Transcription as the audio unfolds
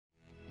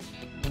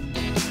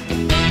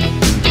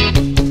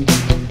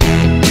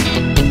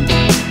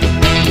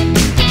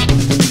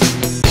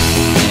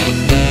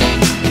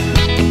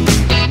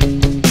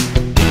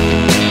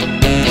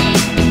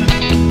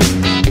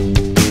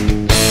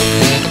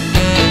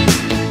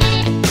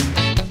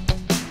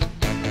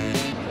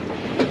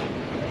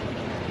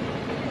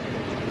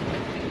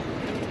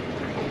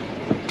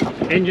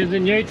Engines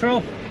in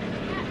neutral.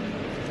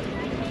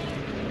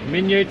 I'm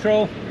in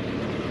neutral.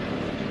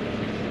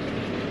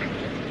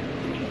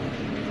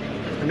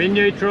 I'm in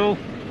neutral.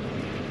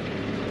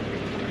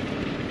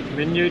 I'm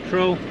in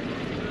neutral.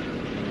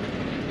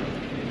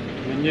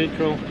 I'm in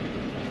neutral.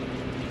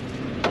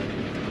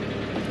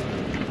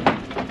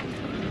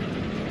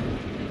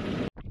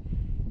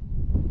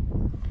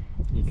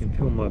 You can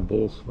feel my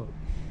balls swap.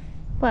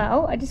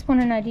 Well, I just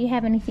want to know, do you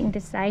have anything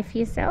to say for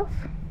yourself?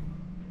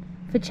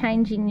 For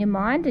changing your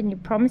mind and your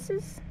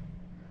promises?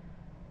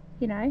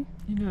 You know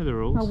the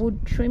rules. My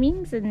wood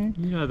trimmings and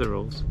You know the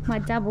rules. my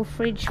double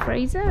fridge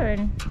freezer,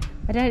 and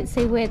I don't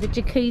see where the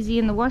jacuzzi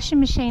and the washing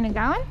machine are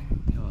going.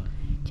 Do you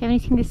have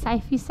anything to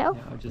say for yourself?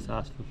 Yeah, I just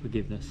asked for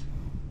forgiveness.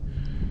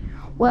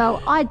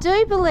 Well, I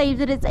do believe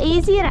that it's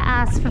easier to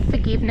ask for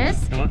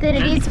forgiveness than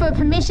it is for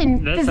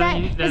permission. Does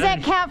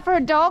that count for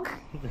a dog?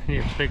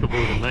 You're applicable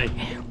to me.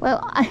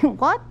 Well,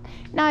 what?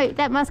 No,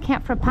 that must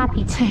count for a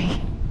puppy too.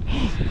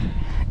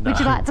 No. Would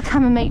you like to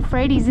come and meet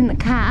Freddy's in the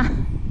car?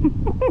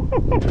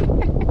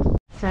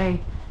 So,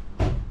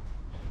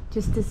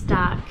 just to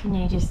start, can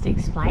you just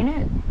explain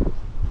it?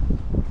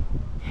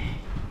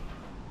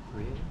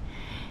 Really?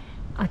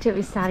 I'll do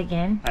it. Start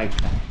again. Okay.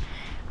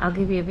 I'll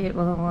give you a bit of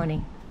a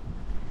warning.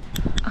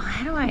 Oh,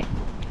 how do I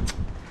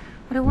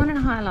want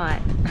to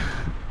highlight.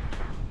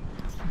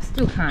 I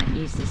still can't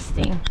use this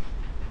thing.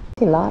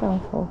 What's your light on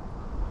for?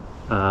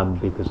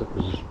 Because it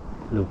was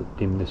a little bit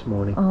dim this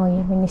morning. Oh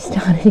yeah, when you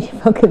started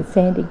your fucking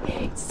sanding.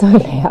 It's so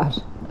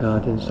loud. No, I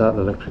didn't start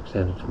the electric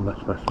sander until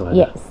much later.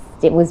 Yes,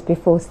 it was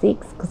before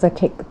 6 because I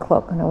checked the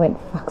clock and I went,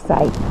 fuck's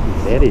sake.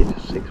 That is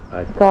 6,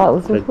 babe. God, it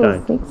was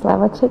before 6,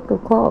 love. I checked the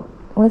clock.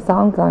 Unless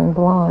I'm going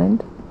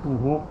blind.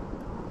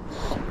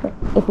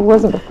 If it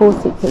wasn't before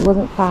 6, it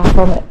wasn't far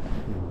from it.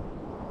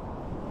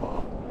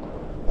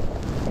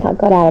 I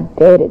got out of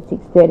bed at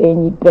 6:30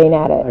 and you'd been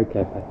at it.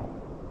 Okay, babe.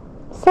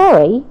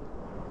 Sorry,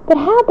 but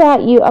how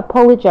about you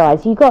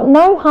apologise? You got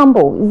no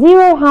humble,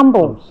 zero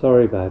humble. I'm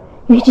sorry, babe.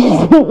 You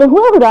just think the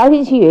world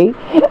owes you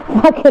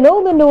fucking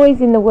all the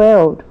noise in the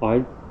world.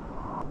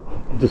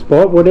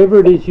 Despite whatever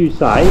it is you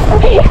say,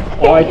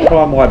 I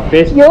try my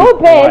best Your to be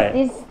quiet. best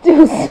is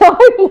still so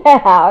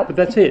loud. But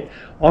that's it.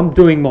 I'm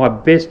doing my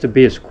best to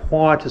be as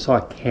quiet as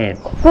I can.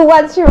 But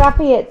once you're up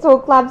here, it's all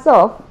clubs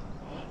off.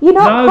 You're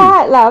not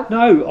quiet, love.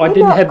 No, I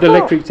didn't have the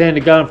electric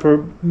sander going for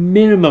a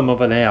minimum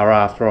of an hour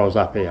after I was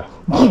up here.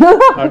 You're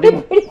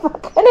pretty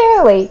fucking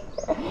early.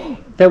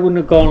 That wouldn't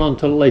have gone on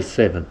till at least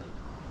 7.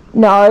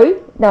 No,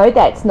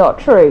 that's not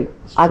true.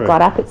 I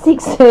got up at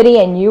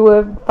 6:30 and you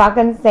were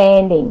fucking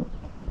sanding.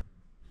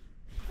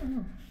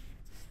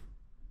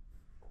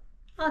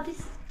 Oh,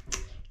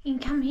 you can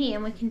come here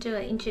and we can do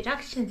an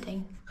introduction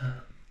thing.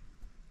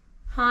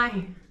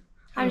 Hi,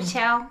 I'm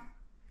Michelle.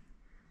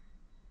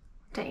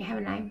 Don't you have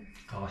a name?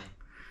 Hi.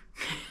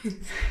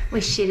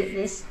 We're shit at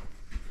this,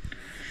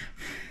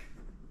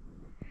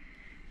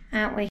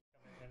 aren't we?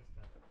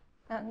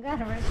 I'm going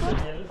to record.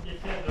 You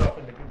turned it off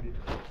in the computer.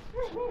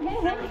 I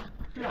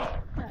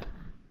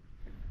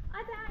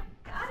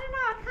don't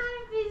know, I can't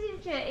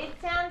envisage it. It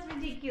sounds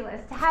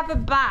ridiculous to have a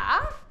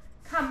bar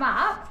come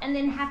up and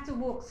then have to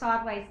walk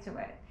sideways to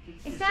it.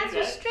 It sounds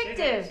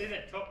restrictive. See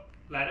that top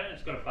ladder?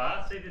 It's got a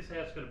bar. See this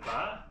house got a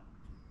bar?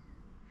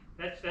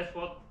 That's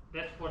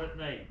what it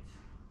needs.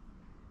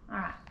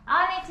 Alright,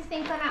 I need to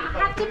think on it. I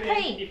have to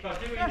pee. If I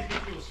do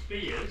individual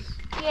spears,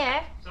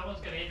 yeah,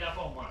 someone's going to end up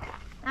on one.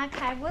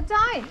 Okay, well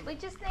don't. We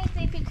just need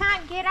to, if you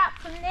can't get up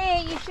from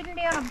there, you shouldn't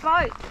be on a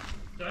boat.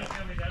 Don't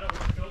tell me that, I would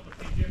have felt the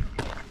thing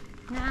differently.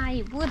 No,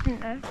 you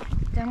wouldn't have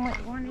done what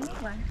you want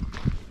anyway.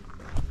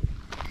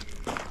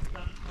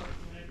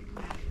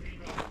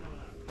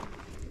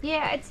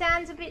 Yeah, it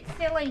sounds a bit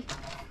silly.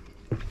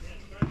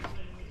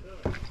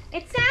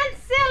 It sounds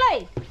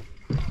silly.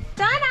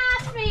 Don't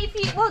ask me if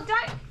you, well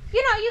don't,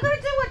 you know, you got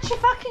to do what you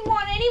fucking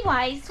want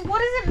anyway, so what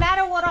does it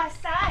matter what I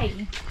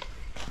say?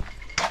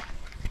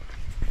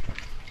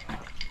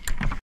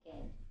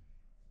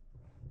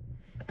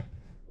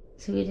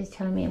 So you're just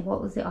telling me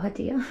what was the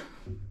idea?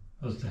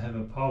 Was to have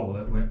a pole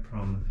that went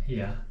from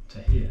here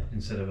to here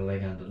instead of a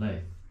leg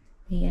underneath.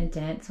 Are you going to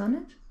dance on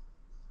it?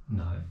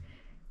 No.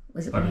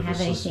 Was it going to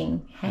have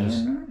anything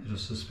hanging on it? It'll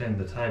suspend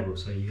the table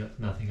so you got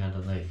nothing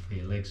underneath for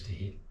your legs to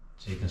hit,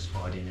 so you can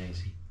slide in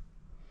easy.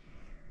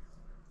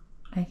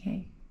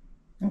 Okay.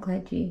 I'm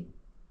glad you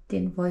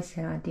didn't voice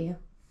that idea.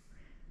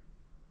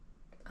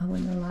 I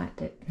wouldn't have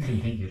liked it. I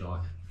didn't think you'd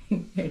like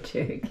it. You're a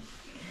jerk.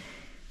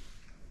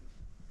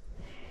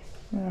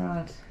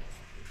 Alright.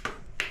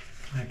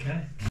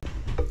 Okay.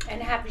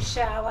 And have a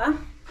shower.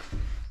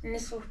 And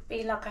this will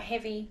be like a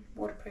heavy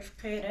waterproof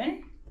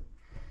curtain.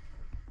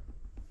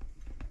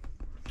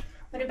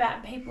 What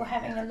about people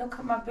having a look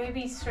at my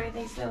boobies through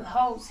these little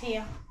holes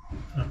here?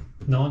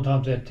 9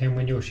 times out of 10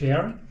 when you're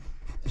showering,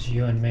 it's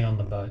you and me on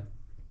the boat.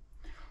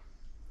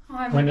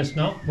 When it's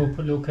not, we'll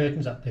put little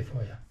curtains up there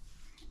for you.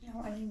 You don't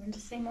want anyone to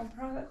see my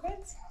private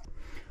bits?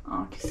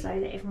 Oh, just so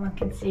that everyone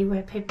can see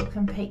where people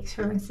can peek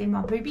through and see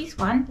my boobies.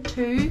 1,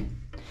 2,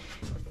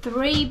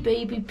 3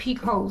 baby pig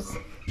holes.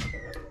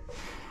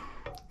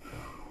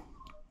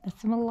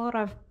 That's a lot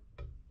of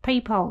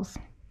peepholes.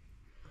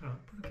 Oh,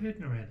 put a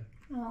curtain around it.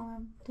 Oh,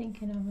 I'm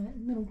thinking of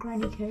a little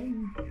granny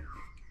curtain.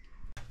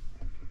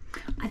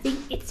 I think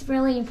it's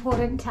really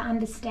important to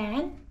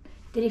understand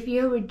that if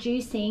you're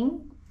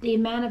reducing the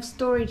amount of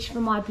storage for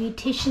my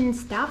beautician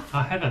stuff,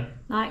 I haven't.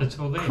 like It's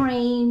all there.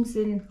 creams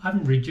and... I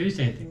haven't reduced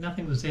anything.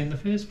 Nothing was there in the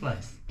first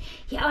place.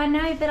 Yeah, I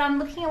know, but I'm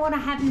looking at what I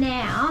have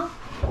now,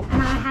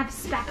 and I have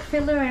spac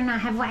filler, and I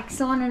have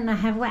wax on, and I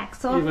have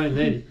wax off. You won't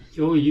need it.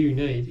 All you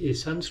need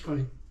is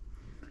sunscreen.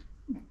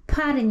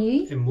 Pardon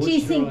you, And do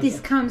you think this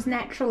moisturiser. comes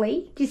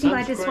naturally? Do you think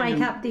I just Sunscreen wake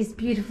and- up this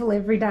beautiful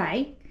every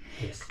day?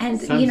 Yes.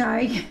 And, you know,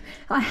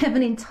 I have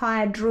an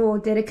entire drawer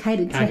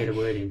dedicated Can't get a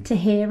word in. to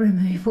hair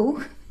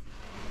removal.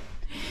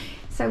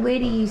 So where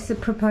do you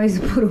propose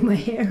to put all my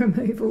hair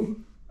removal?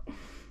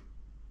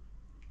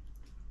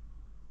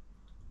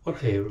 What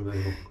hair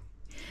removal?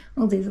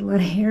 Well, there's a lot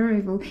of hair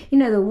removal. You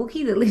know, the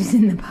Wookiee that lives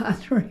in the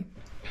bathroom.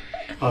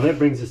 Oh, that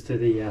brings us to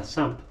the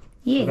sump.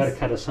 Yes. I've got to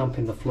cut a sump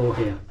in the floor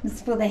here.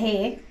 It's for the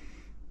hair.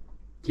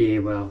 Yeah,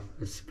 well,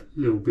 it's a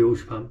little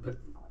bilge pump, but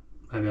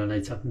maybe I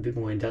need something a bit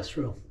more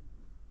industrial.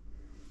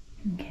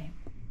 Okay.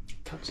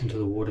 Cuts into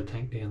the water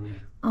tank down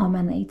there. Oh, I'm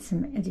going to need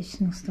some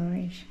additional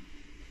storage.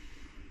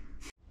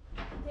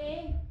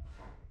 There.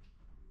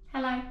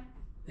 Hello.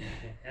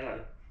 Hello.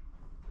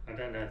 I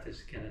don't know if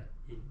it's you're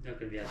not going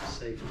to be able to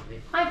see from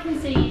here. I can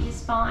see you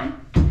just fine.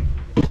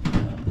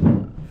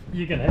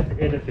 You're going to have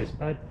to edit this,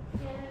 bud.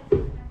 Yeah.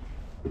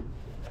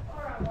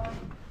 Alright, well.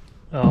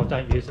 Oh,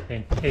 don't use it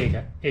then. Here you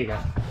go. Here you go.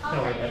 I'll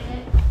Don't worry about edit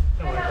it. it.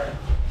 Don't worry about it.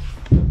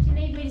 Do you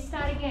need me to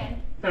start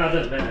again? No, it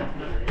doesn't matter.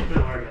 No,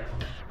 don't worry about it.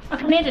 I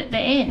can edit the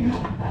end.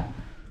 Or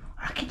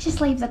I could just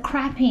leave the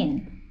crap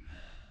in.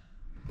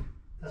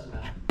 Doesn't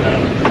matter.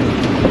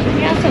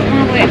 Now that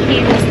my work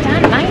here is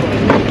done.